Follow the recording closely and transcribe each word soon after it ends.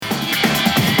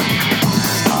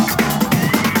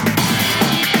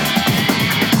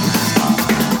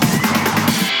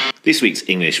This week's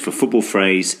English for football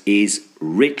phrase is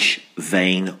rich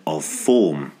vein of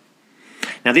form.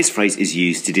 Now, this phrase is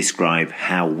used to describe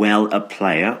how well a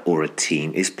player or a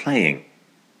team is playing.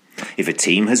 If a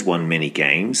team has won many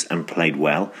games and played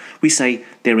well, we say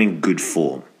they're in good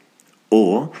form.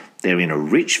 Or they're in a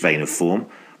rich vein of form,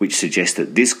 which suggests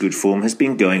that this good form has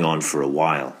been going on for a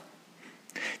while.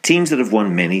 Teams that have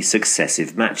won many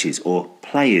successive matches, or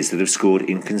players that have scored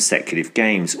in consecutive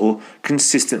games, or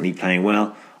consistently playing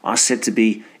well, are said to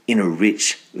be in a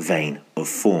rich vein of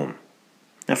form.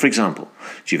 Now, for example,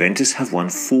 Juventus have won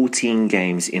 14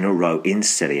 games in a row in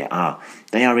Serie A.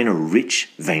 They are in a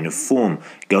rich vein of form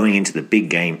going into the big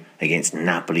game against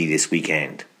Napoli this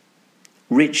weekend.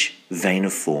 Rich vein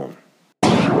of form.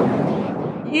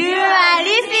 You are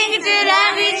listening to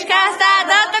Language Caster.